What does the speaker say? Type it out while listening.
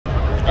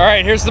All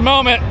right, here's the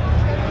moment.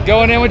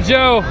 Going in with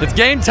Joe. It's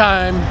game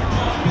time. Well,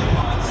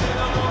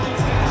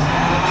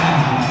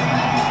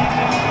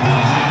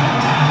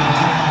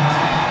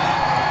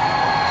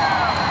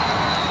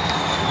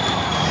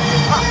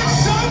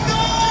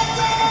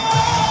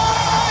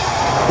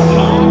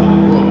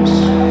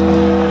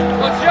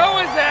 Joe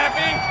is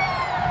happy.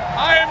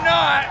 I am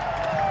not.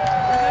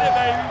 We did it,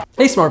 baby.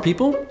 Hey, smart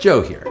people,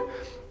 Joe here.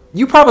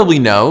 You probably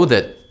know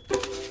that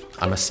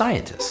I'm a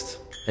scientist.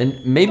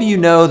 And maybe you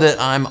know that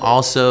I'm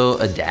also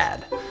a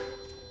dad.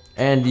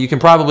 And you can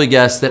probably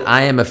guess that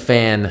I am a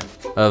fan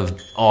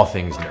of all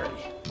things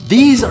nerdy.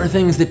 These are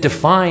things that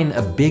define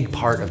a big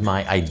part of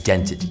my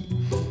identity.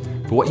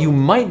 But what you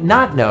might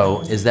not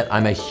know is that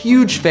I'm a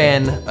huge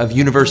fan of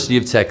University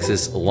of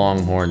Texas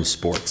Longhorn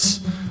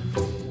sports,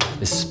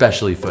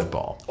 especially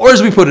football. Or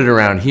as we put it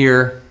around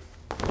here,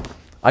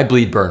 I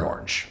bleed burnt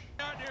orange.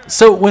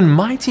 So when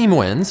my team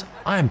wins,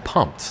 I'm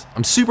pumped.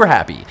 I'm super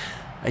happy.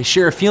 I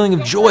share a feeling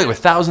of joy with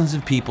thousands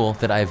of people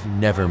that I've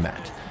never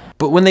met.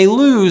 But when they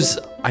lose,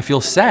 I feel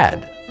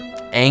sad,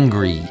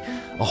 angry,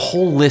 a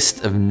whole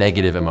list of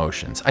negative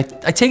emotions. I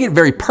take it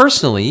very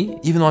personally,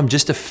 even though I'm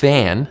just a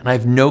fan and I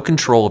have no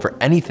control over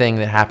anything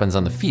that happens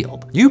on the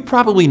field. You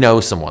probably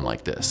know someone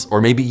like this, or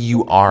maybe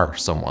you are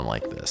someone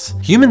like this.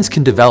 Humans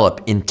can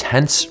develop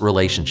intense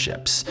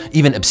relationships,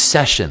 even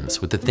obsessions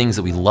with the things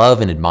that we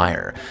love and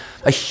admire.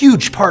 A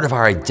huge part of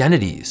our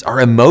identities,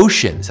 our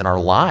emotions, and our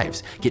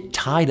lives get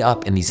tied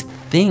up in these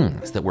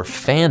things that we're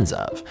fans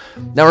of.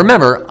 Now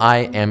remember,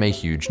 I am a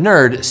huge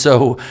nerd,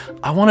 so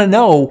I want to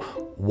know,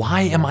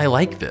 why am I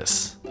like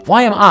this?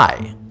 Why am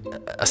I,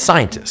 a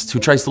scientist who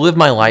tries to live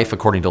my life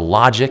according to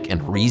logic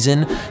and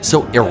reason,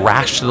 so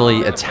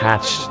irrationally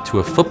attached to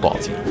a football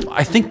team?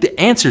 I think the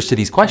answers to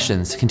these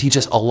questions can teach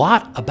us a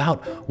lot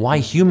about why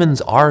humans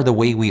are the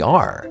way we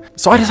are.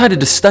 So I decided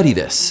to study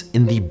this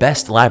in the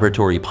best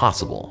laboratory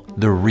possible,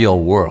 the real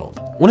world.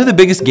 One of the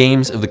biggest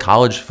games of the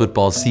college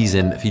football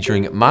season,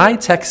 featuring my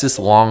Texas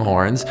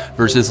Longhorns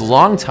versus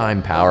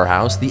longtime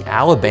powerhouse, the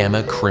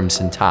Alabama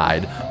Crimson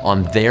Tide,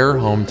 on their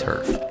home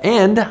turf.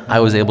 And I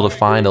was able to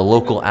find a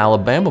local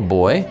Alabama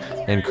boy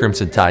and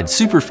Crimson Tide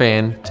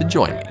superfan to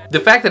join me. The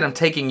fact that I'm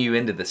taking you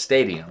into the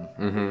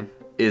stadium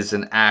is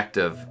an act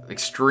of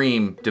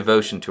extreme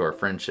devotion to our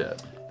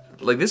friendship.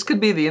 Like, this could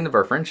be the end of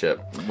our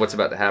friendship, what's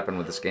about to happen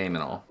with this game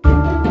and all.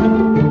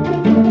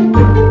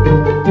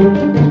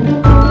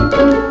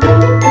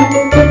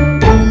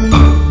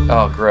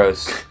 Oh,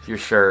 gross. Your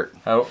shirt.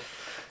 Oh.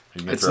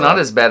 It's not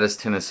as bad as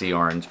Tennessee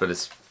orange, but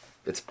it's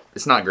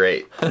not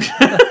great.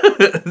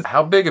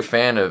 How big a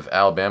fan of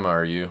Alabama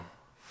are you?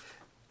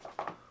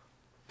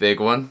 Big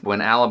one.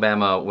 When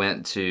Alabama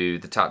went to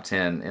the top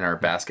 10 in our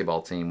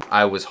basketball team,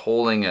 I was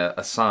holding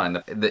a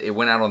sign. It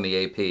went out on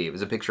the AP. It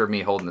was a picture of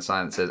me holding a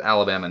sign that says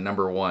Alabama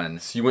 #1.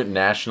 So you went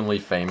nationally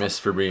famous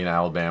for being an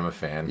Alabama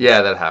fan?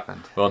 Yeah, that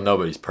happened. Well,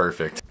 nobody's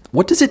perfect.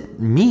 What does it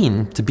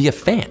mean to be a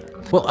fan?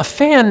 Well, a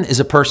fan is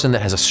a person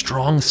that has a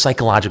strong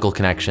psychological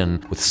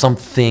connection with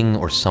something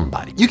or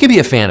somebody. You can be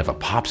a fan of a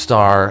pop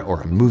star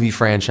or a movie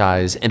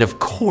franchise, and of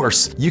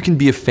course, you can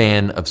be a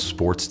fan of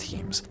sports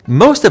teams.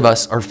 Most of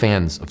us are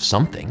fans of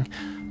something,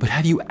 but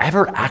have you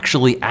ever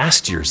actually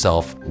asked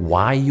yourself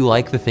why you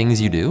like the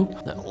things you do?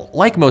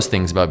 Like most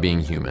things about being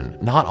human,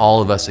 not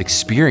all of us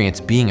experience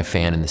being a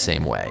fan in the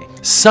same way.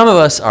 Some of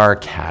us are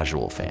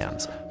casual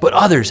fans, but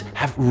others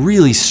have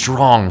really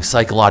strong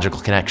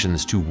psychological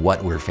connections to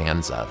what we're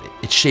fans of.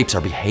 It shapes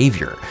our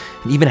behavior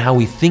and even how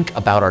we think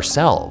about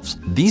ourselves.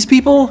 These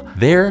people,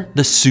 they're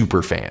the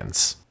super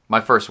fans. My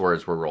first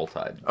words were Roll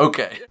Tide.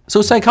 Okay.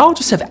 So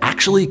psychologists have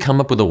actually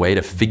come up with a way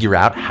to figure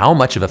out how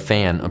much of a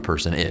fan a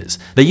person is.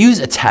 They use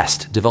a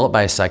test developed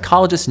by a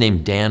psychologist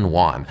named Dan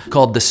Wan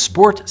called the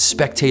Sport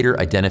Spectator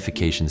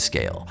Identification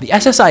Scale. The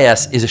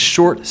SSIS is a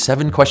short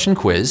 7-question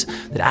quiz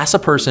that asks a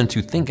person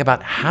to think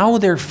about how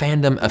their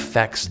fandom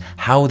affects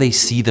how they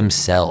see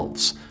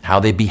themselves,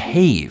 how they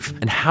behave,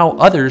 and how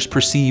others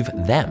perceive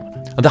them.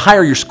 The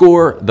higher your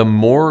score, the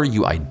more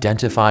you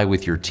identify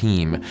with your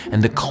team,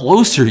 and the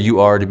closer you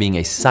are to being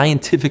a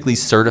scientifically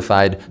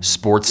certified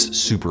sports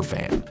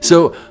superfan.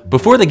 So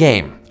before the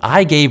game,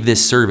 I gave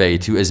this survey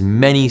to as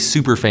many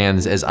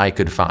superfans as I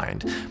could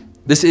find.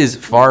 This is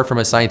far from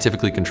a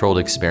scientifically controlled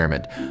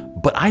experiment,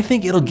 but I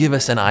think it'll give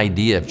us an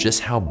idea of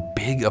just how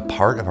big a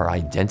part of our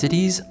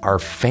identities our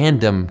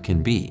fandom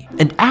can be.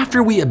 And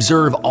after we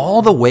observe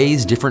all the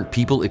ways different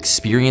people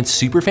experience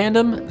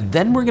superfandom,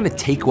 then we're gonna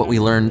take what we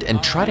learned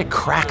and try to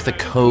crack the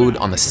code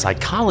on the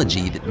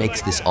psychology that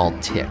makes this all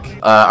tick.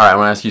 All right, I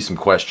want to ask you some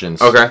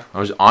questions. Okay.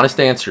 Honest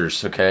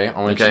answers, okay?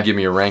 I want you to give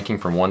me a ranking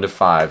from 1 to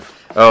 5.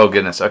 Oh,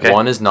 goodness, okay.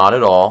 1 is not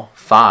at all.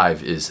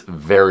 5 is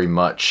very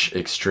much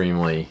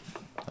extremely.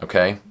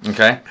 Okay?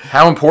 Okay.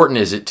 How important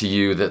is it to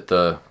you that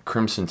the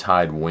Crimson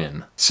Tide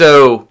win?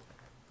 So,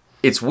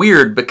 it's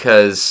weird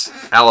because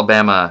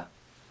Alabama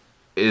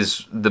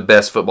is the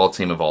best football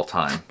team of all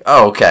time.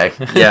 Oh, okay.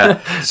 Yeah.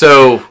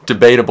 So,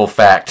 debatable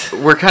fact.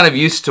 We're kind of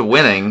used to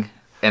winning,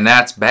 and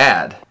that's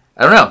bad.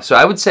 I don't know. So,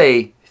 I would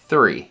say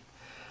 3.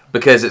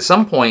 because at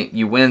some point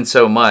you win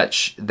so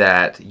much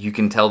that you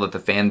can tell that the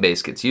fan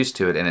base gets used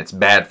to it, and it's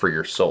bad for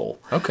your soul.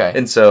 Okay.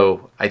 And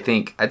so I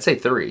think I'd say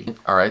 3.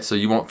 All right, so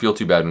you won't feel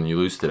too bad when you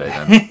lose today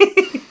then.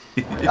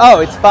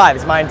 Oh, it's 5.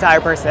 It's my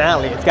entire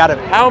personality. It's got to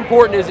be. How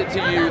important is it to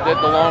you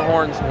that the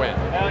Longhorns win?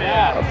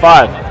 5.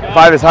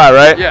 5 is high,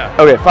 right? Yeah.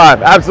 Okay,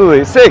 5.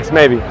 Absolutely. 6,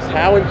 maybe.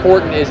 How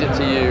important is it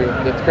to you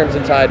that the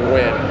Crimson Tide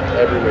win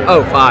every week?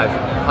 Oh,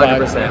 5.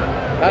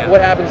 100%.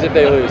 What happens if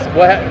they lose?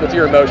 What's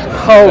your emotions?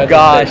 Oh,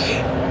 gosh.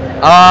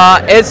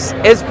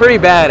 It's pretty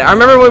bad. I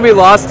remember when we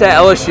lost to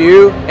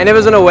LSU, and it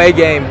was an away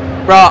game.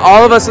 Bro,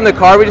 all of us in the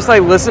car, we just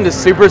like listened to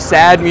super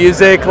sad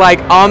music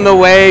like on the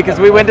way because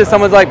we went to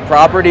someone's like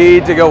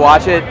property to go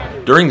watch it.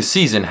 During the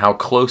season, how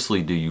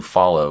closely do you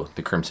follow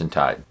the Crimson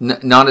Tide?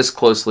 Not as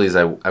closely as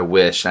I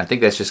wish. And I think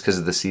that's just because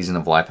of the season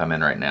of life I'm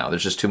in right now.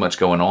 There's just too much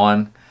going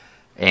on,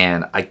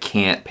 and I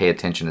can't pay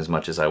attention as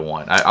much as I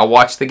want. I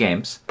watch the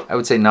games. I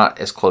would say not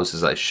as close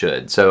as I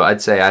should. So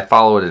I'd say I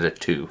follow it at a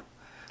 2.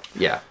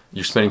 Yeah.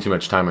 You're spending too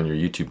much time on your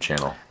YouTube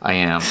channel. I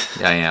am.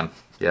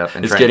 Yep.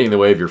 It's getting in the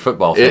way of your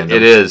football fandom.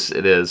 It is.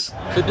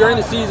 So during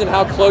the season,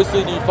 how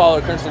closely do you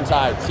follow Crimson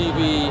Tide?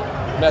 TV,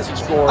 message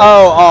board,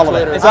 Oh, all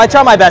Twitter? of it. So I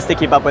try my best to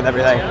keep up with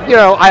everything. You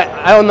know,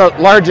 I own the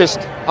largest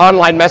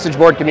online message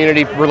board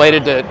community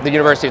related to the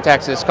University of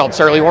Texas called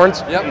Surly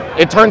Horns. Yep.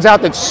 It turns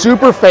out that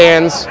super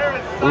fans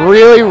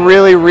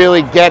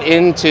really get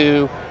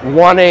into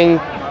wanting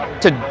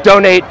to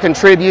donate,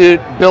 contribute,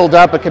 build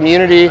up a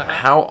community.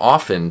 How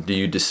often do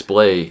you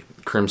display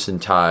Crimson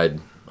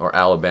Tide or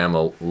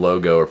Alabama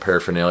logo or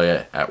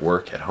paraphernalia at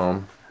work, at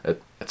home, at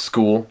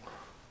school?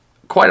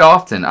 Quite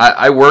often.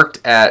 I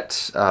worked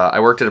at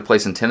a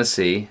place in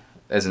Tennessee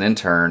as an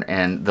intern,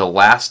 and the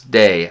last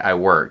day I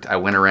worked, I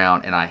went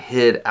around and I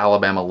hid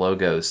Alabama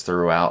logos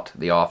throughout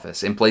the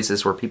office in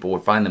places where people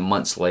would find them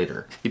months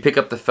later. You pick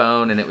up the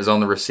phone and it was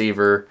on the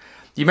receiver.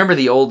 Do you remember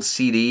the old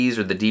CDs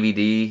or the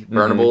DVD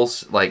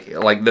burnables? Like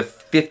the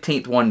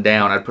 15th one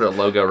down, I'd put a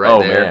logo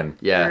right there. Man.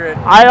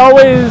 Yeah. I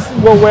always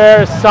will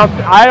wear something.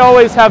 I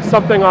always have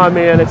something on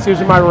me, and it's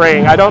usually my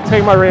ring. I don't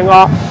take my ring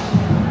off.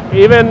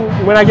 Even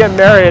when I get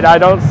married, I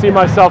don't see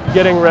myself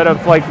getting rid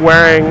of like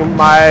wearing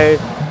my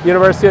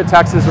University of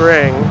Texas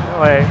ring.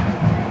 Like,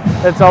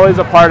 it's always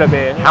a part of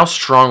me. How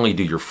strongly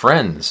do your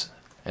friends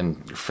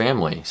and your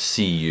family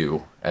see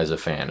you as a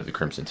fan of the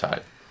Crimson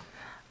Tide?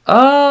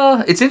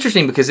 It's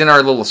interesting because in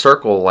our little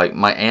circle, like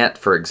my aunt,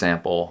 for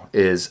example,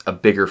 is a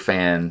bigger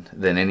fan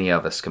than any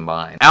of us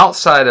combined.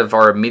 Outside of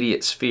our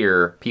immediate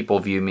sphere, people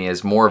view me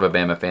as more of a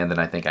Bama fan than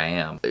I think I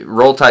am.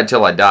 Roll Tide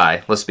till I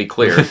die, let's be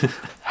clear.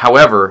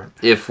 However,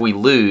 if we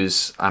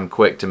lose, I'm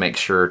quick to make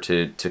sure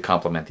to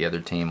compliment the other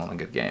team on a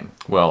good game.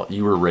 Well,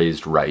 you were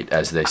raised right,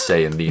 as they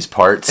say in these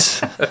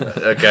parts.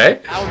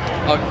 Okay.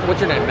 What's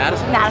your name,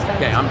 Madison? Madison.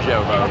 Okay, I'm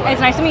Joe, by the way.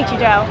 It's nice to meet you,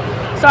 Joe.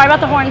 Sorry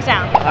about the horn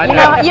sound.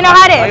 You know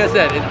how it is. Like I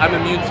said, I'm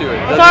immune to it.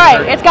 It's all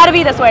right. It's got to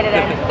be this way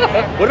today.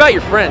 What about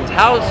your friends?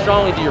 How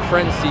strongly do your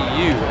friends see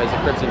you as a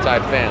Crimson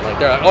Tide fan? Like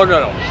they're like, oh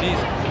no, she's.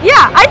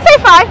 Yeah, I'd say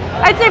 5.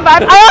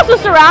 I also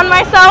surround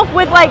myself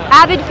with like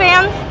avid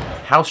fans.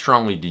 How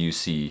strongly do you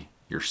see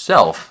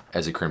yourself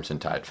as a Crimson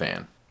Tide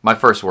fan? My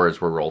first words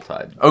were Roll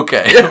Tide.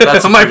 Okay.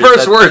 That's my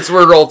first words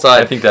were Roll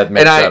Tide. I think that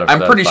makes and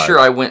I'm pretty 5. sure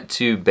I went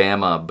to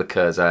Bama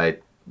because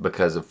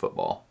of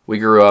football. We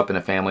grew up in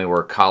a family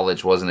where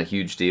college wasn't a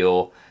huge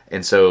deal,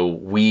 and so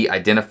we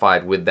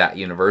identified with that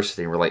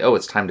university. We're like, oh,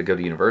 it's time to go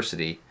to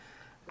university.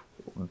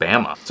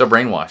 Bama. So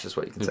brainwash is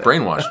what you can say.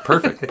 Brainwashed.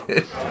 Perfect.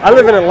 I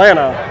live in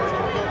Atlanta,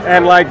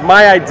 and like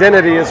my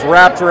identity is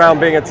wrapped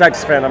around being a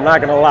Texas fan. I'm not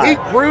gonna lie.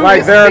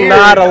 Like there are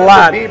not a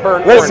lot.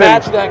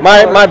 Listen,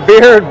 my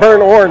beard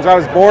burnt orange. I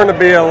was born to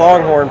be a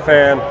Longhorn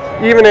fan.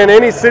 Even in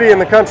any city in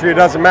the country, it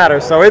doesn't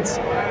matter. So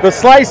the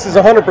slice is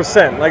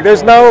 100%. Like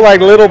there's no like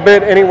little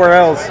bit anywhere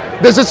else.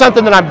 This is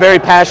something that I'm very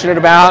passionate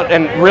about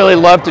and really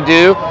love to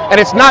do. And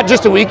it's not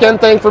just a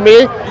weekend thing for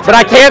me, but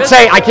I can't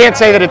say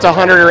that it's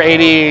 100 or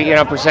 80,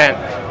 percent.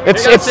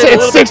 It's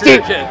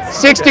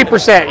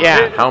 60%,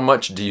 yeah. How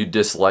much do you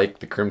dislike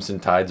the Crimson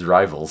Tide's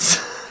rivals?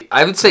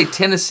 I would say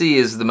Tennessee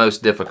is the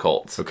most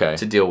difficult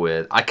to deal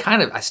with. I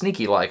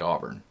sneaky like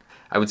Auburn.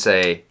 I would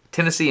say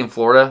Tennessee and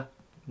Florida,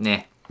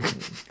 nah.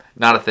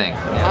 Not a thing.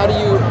 How do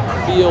you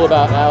feel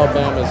about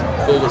Alabama's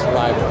biggest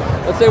rival?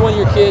 Let's say one of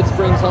your kids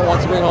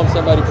wants to bring home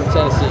somebody from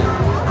Tennessee.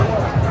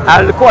 Out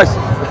of the question.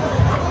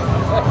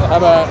 How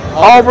about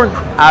Auburn?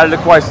 Out of the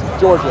question.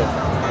 Georgia?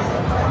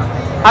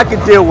 I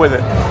could deal with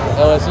it.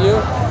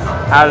 LSU?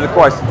 Out of the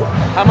question.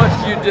 How much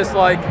do you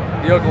dislike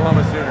the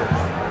Oklahoma Sooners?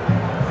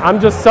 I'm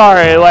just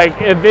sorry. Like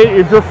if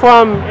you're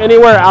from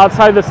anywhere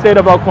outside the state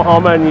of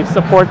Oklahoma and you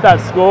support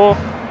that school,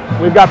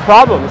 we've got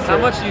problems. How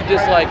much do you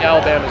dislike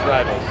Alabama's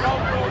rivals?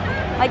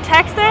 Like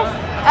Texas?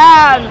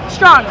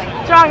 Strongly.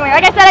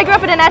 Like I said, I grew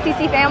up in an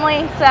SEC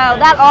family, so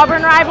that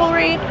Auburn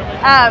rivalry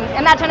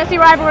and that Tennessee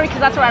rivalry,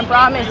 because that's where I'm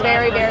from, is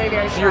very, very,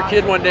 very strong. So your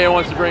kid one day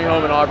wants to bring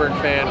home an Auburn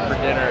fan for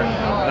dinner.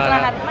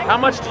 How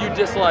much do you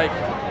dislike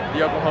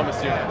the Oklahoma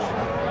Sooners?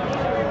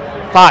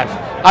 5.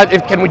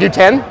 Can we do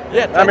 10?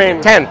 Yeah, 10. I mean,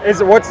 10.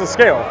 What's the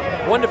scale?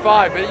 1 to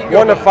 5, but you can go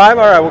 1 to 5?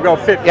 All right, we'll go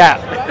 50.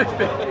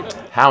 Yeah.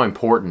 How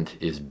important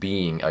is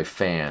being a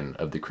fan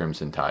of the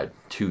Crimson Tide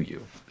to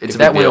you? It's if a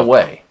that big went deal.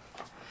 away,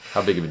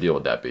 how big of a deal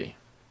would that be?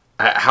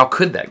 How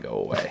could that go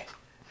away?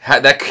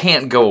 That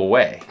can't go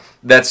away.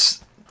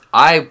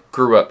 I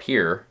grew up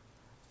here,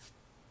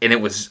 and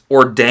it was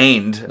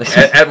ordained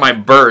at my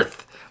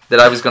birth that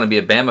I was going to be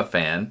a Bama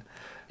fan.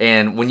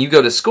 And when you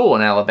go to school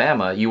in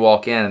Alabama, you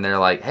walk in and they're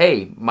like,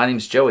 "Hey, my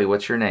name's Joey.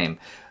 What's your name?"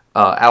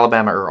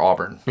 Alabama or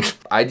Auburn.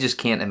 I just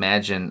can't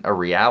imagine a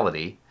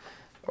reality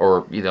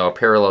or, a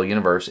parallel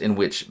universe in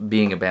which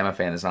being a Bama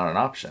fan is not an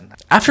option.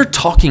 After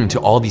talking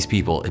to all these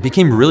people, it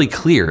became really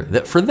clear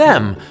that for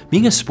them,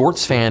 being a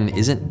sports fan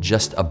isn't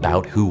just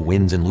about who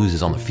wins and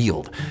loses on the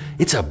field.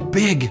 It's a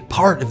big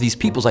part of these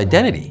people's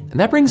identity. And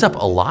that brings up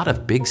a lot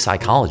of big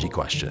psychology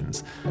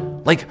questions.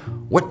 Like,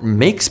 what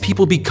makes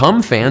people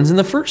become fans in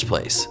the first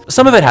place?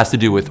 Some of it has to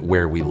do with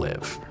where we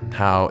live,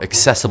 how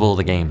accessible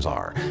the games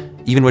are,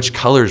 even which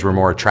colors we're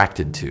more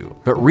attracted to.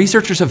 But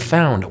researchers have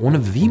found one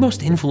of the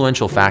most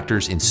influential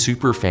factors in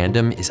super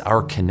fandom is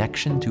our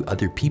connection to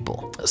other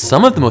people.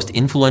 Some of the most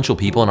influential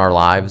people in our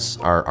lives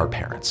are our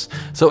parents.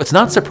 So it's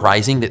not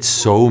surprising that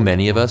so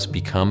many of us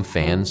become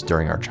fans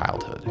during our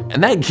childhood.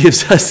 And that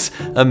gives us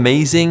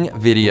amazing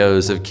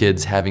videos of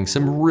kids having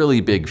some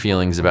really big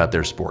feelings about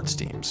their sports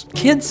teams.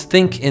 Kids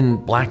think in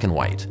black and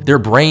white. Their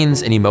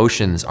brains and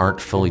emotions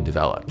aren't fully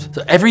developed.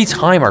 So every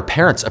time our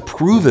parents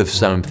approve of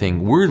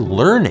something, we're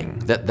learning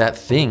that that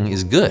thing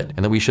is good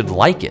and that we should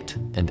like it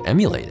and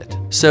emulate it.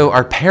 So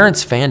our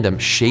parents' fandom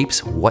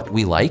shapes what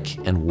we like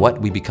and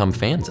what we become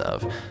fans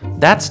of.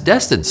 That's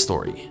Destin's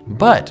story.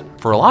 But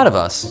for a lot of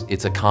us,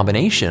 it's a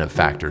combination of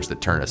factors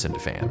that turn us into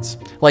fans.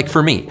 Like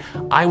for me,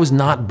 I was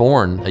not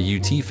born a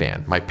UT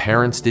fan. My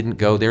parents didn't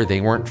go there,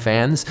 they weren't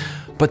fans.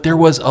 But there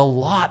was a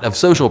lot of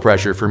social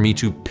pressure for me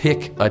to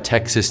pick a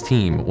Texas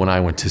team when I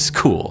went to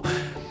school.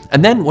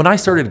 And then when I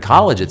started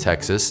college at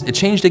Texas, it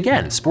changed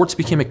again. Sports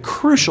became a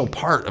crucial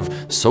part of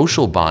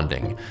social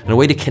bonding and a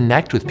way to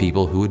connect with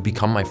people who would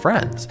become my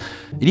friends.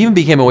 It even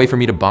became a way for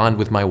me to bond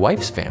with my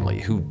wife's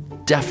family, who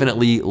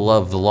definitely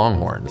love the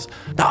Longhorns.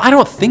 Now, I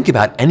don't think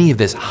about any of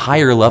this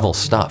higher level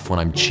stuff when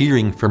I'm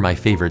cheering for my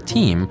favorite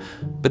team,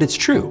 but it's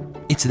true.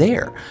 It's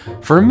there.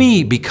 For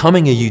me,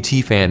 becoming a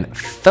UT fan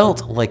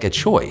felt like a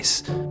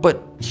choice,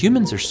 but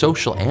humans are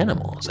social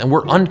animals, and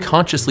we're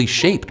unconsciously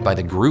shaped by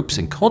the groups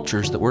and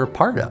cultures that we're a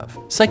part of.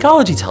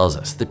 Psychology tells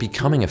us that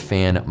becoming a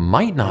fan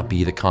might not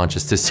be the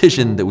conscious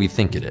decision that we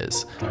think it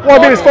is. Well,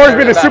 I mean, as far as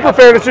being a super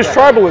fan, it's just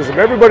tribalism.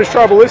 Everybody's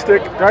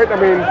tribalistic, right? I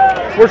mean,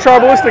 we're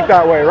tribalistic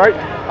that way, right?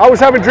 I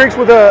was having drinks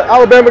with an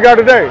Alabama guy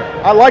today.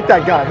 I like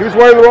that guy. He was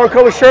wearing the wrong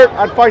color shirt,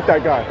 I'd fight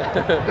that guy.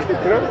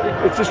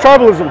 It's just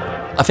tribalism.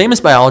 A famous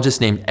biologist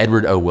named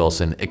Edward O.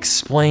 Wilson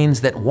explains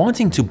that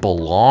wanting to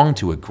belong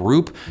to a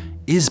group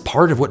is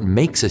part of what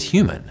makes us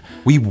human.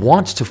 We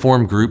want to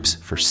form groups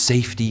for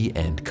safety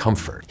and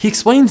comfort. He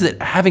explains that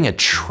having a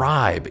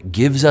tribe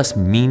gives us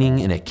meaning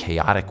in a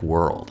chaotic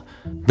world.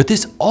 But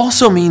this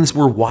also means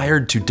we're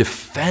wired to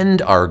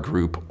defend our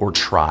group or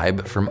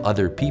tribe from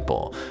other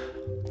people.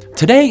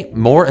 Today,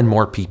 more and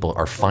more people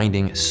are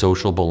finding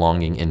social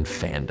belonging in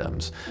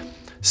fandoms.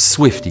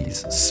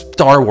 Swifties,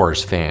 Star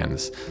Wars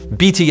fans,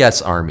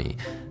 BTS Army,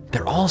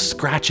 they're all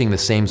scratching the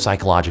same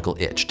psychological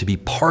itch to be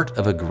part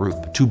of a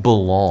group, to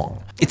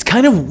belong. It's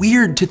kind of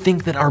weird to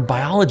think that our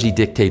biology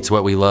dictates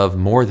what we love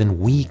more than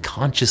we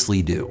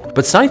consciously do.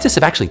 But scientists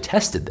have actually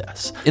tested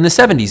this. In the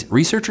 70s,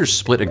 researchers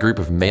split a group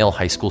of male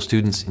high school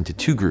students into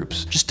two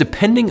groups, just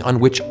depending on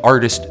which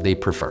artist they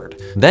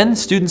preferred. Then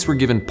students were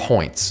given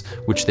points,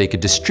 which they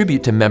could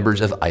distribute to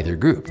members of either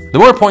group. The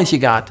more points you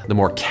got, the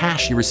more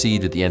cash you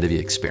received at the end of the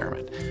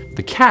experiment.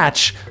 The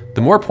catch,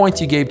 the more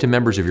points you gave to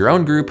members of your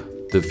own group,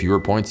 the fewer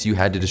points you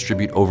had to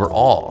distribute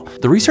overall.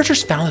 The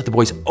researchers found that the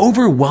boys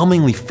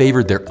overwhelmingly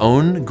favored their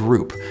own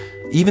group,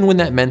 even when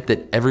that meant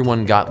that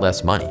everyone got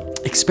less money.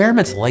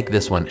 Experiments like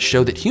this one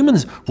show that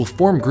humans will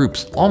form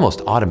groups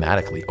almost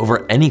automatically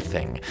over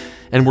anything,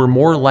 and we're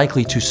more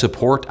likely to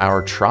support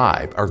our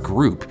tribe, our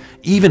group,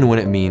 even when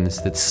it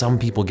means that some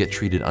people get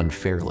treated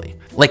unfairly.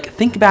 Like,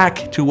 think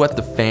back to what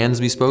the fans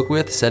we spoke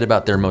with said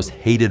about their most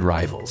hated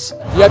rivals.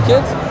 You have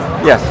kids?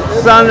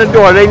 Yes, son and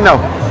daughter, they know.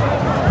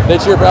 They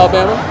cheer for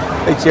Alabama?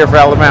 They cheer for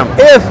Alabama.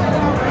 If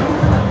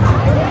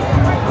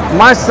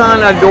my son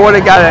or daughter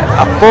got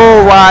a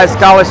full ride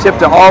scholarship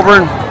to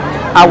Auburn,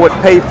 I would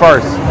pay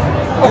first.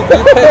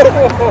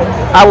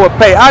 I would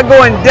pay. I'd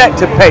go in debt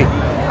to pay.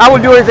 I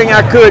would do everything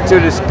I could to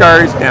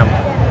discourage them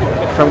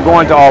from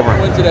going to Auburn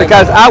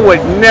because I would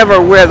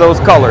never wear those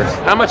colors.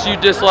 How much do you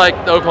dislike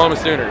the Oklahoma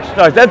Sooners?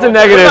 No, that's a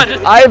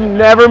negative. I've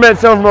never met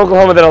someone from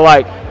Oklahoma that I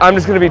like. I'm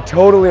just going to be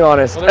totally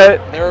honest.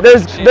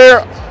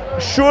 Well,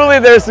 surely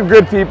there's some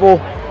good people,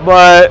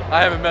 but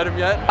I haven't met him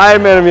yet. I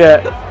haven't met him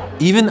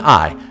yet. Even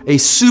I, a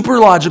super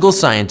logical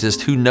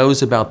scientist who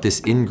knows about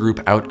this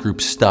in-group,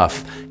 out-group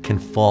stuff, can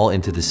fall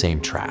into the same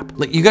trap.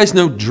 Like, you guys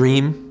know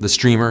Dream, the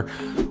streamer?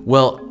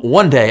 Well,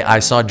 one day I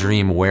saw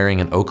Dream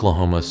wearing an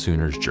Oklahoma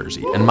Sooners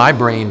jersey, and my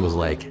brain was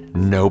like,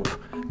 nope,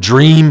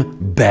 Dream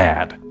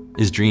bad.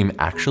 Is Dream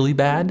actually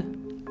bad?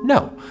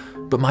 No,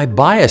 but my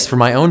bias for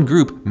my own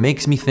group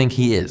makes me think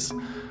he is.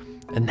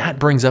 And that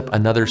brings up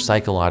another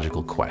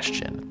psychological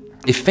question.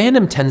 If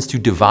fandom tends to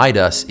divide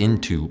us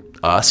into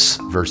us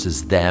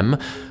versus them,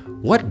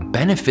 what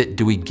benefit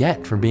do we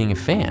get from being a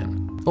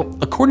fan? Well,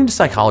 according to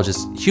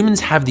psychologists, humans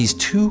have these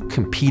two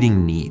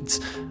competing needs.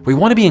 We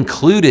want to be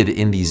included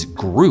in these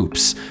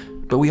groups,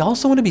 but we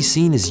also want to be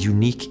seen as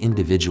unique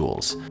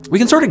individuals. We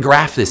can sort of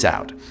graph this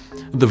out.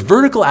 The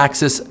vertical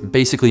axis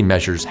basically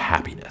measures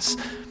happiness.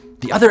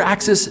 The other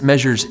axis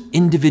measures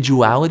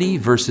individuality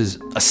versus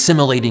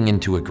assimilating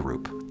into a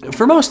group.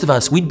 For most of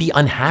us, we'd be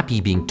unhappy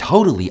being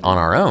totally on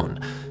our own,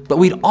 but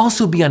we'd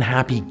also be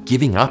unhappy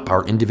giving up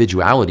our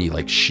individuality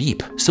like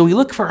sheep. So we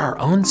look for our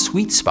own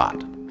sweet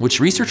spot, which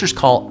researchers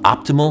call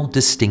optimal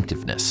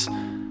distinctiveness.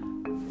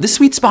 This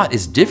sweet spot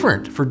is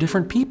different for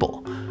different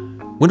people.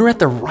 When we're at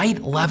the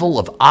right level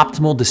of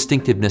optimal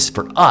distinctiveness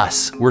for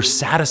us, we're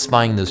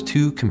satisfying those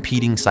two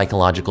competing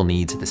psychological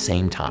needs at the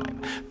same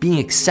time, being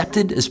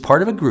accepted as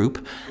part of a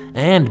group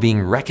and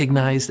being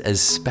recognized as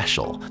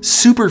special.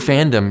 Super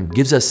fandom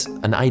gives us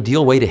an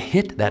ideal way to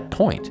hit that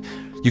point.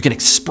 You can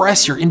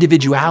express your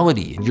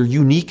individuality and your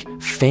unique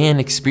fan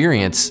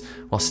experience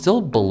while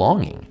still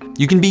belonging.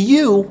 You can be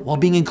you while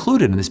being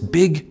included in this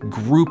big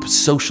group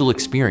social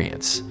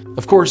experience.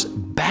 Of course,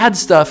 bad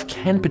stuff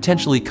can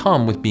potentially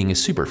come with being a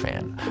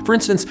superfan. For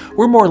instance,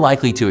 we're more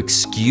likely to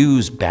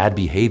excuse bad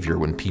behavior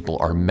when people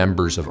are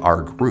members of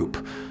our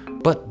group.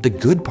 But the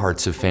good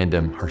parts of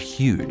fandom are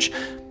huge.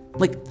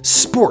 Like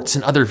sports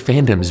and other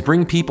fandoms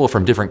bring people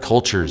from different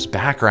cultures,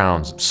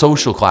 backgrounds,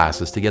 social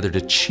classes together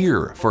to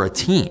cheer for a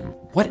team.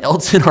 What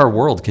else in our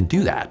world can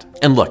do that?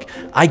 And look,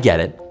 I get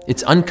it.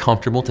 It's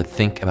uncomfortable to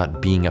think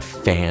about being a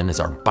fan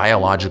as our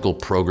biological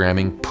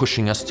programming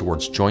pushing us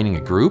towards joining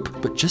a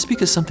group, but just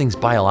because something's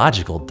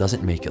biological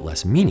doesn't make it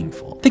less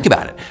meaningful. Think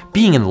about it.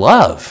 Being in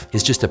love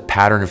is just a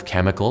pattern of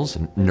chemicals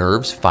and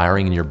nerves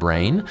firing in your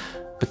brain,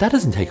 but that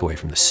doesn't take away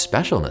from the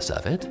specialness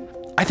of it.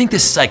 I think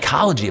this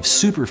psychology of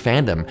super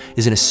fandom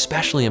is an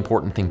especially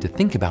important thing to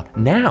think about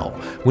now,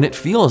 when it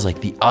feels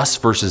like the us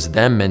versus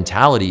them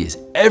mentality is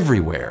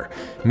everywhere,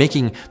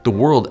 making the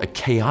world a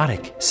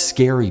chaotic,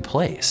 scary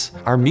place.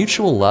 Our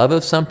mutual love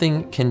of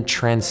something can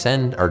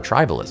transcend our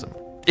tribalism.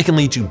 It can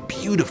lead to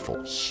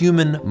beautiful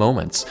human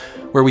moments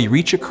where we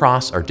reach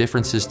across our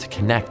differences to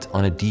connect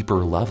on a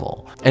deeper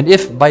level. And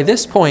if by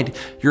this point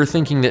you're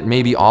thinking that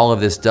maybe all of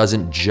this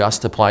doesn't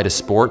just apply to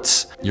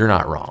sports, you're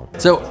not wrong.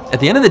 So at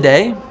the end of the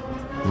day,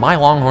 my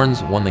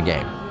Longhorns won the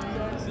game,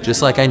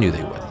 just like I knew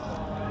they would,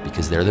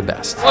 because they're the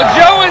best. Well,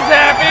 Joe is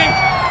happy.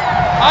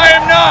 I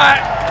am not.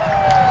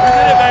 We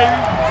did it,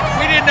 baby.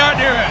 We did not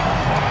do it.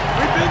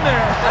 We've been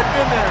there. I've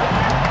been there.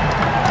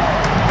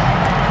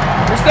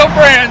 We're still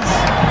friends.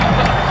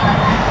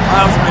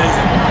 That was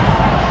amazing.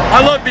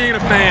 I love being a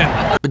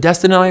fan. But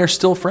Destin and I are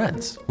still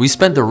friends. We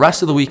spent the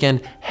rest of the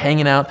weekend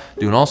hanging out,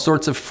 doing all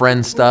sorts of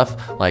friend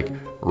stuff, like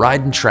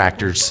riding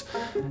tractors.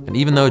 And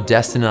even though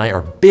Destin and I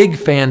are big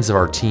fans of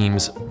our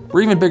teams,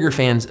 we're even bigger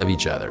fans of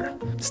each other.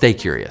 Stay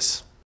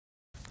curious.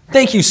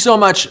 Thank you so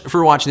much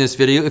for watching this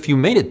video. If you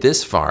made it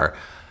this far,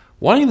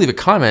 why don't you leave a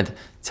comment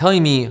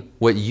telling me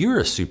what you're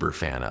a super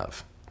fan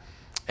of?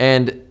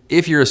 And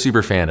if you're a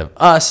super fan of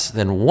us,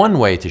 then one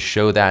way to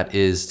show that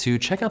is to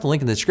check out the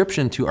link in the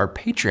description to our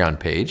Patreon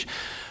page.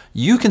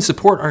 You can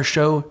support our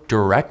show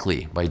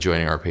directly by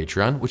joining our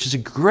Patreon, which is a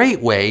great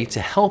way to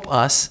help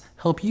us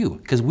help you,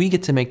 because we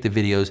get to make the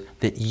videos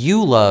that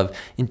you love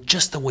in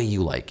just the way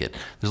you like it.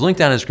 There's a link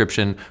down in the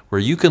description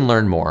where you can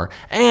learn more.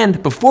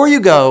 And before you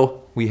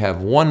go, we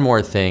have one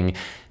more thing,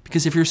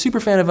 because if you're a super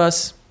fan of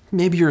us,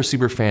 maybe you're a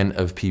super fan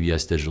of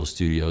PBS Digital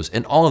Studios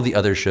and all of the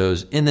other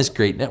shows in this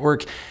great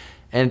network.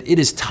 And it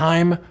is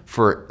time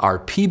for our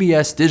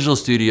PBS Digital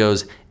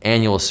Studios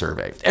annual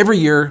survey. Every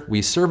year,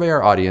 we survey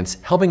our audience,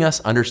 helping us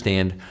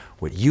understand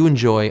what you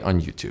enjoy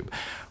on YouTube,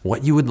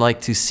 what you would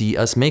like to see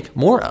us make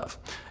more of.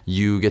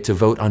 You get to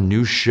vote on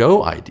new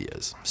show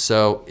ideas.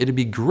 So it'd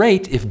be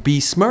great if Be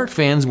Smart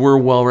fans were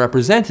well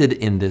represented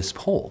in this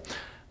poll.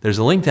 There's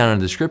a link down in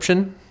the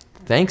description.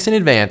 Thanks in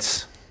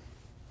advance.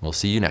 We'll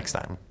see you next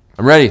time.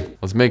 I'm ready.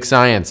 Let's make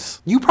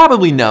science. You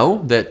probably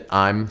know that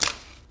I'm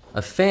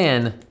a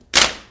fan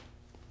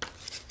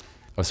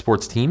of a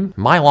sports team.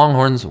 My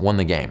Longhorns won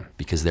the game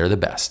because they're the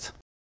best.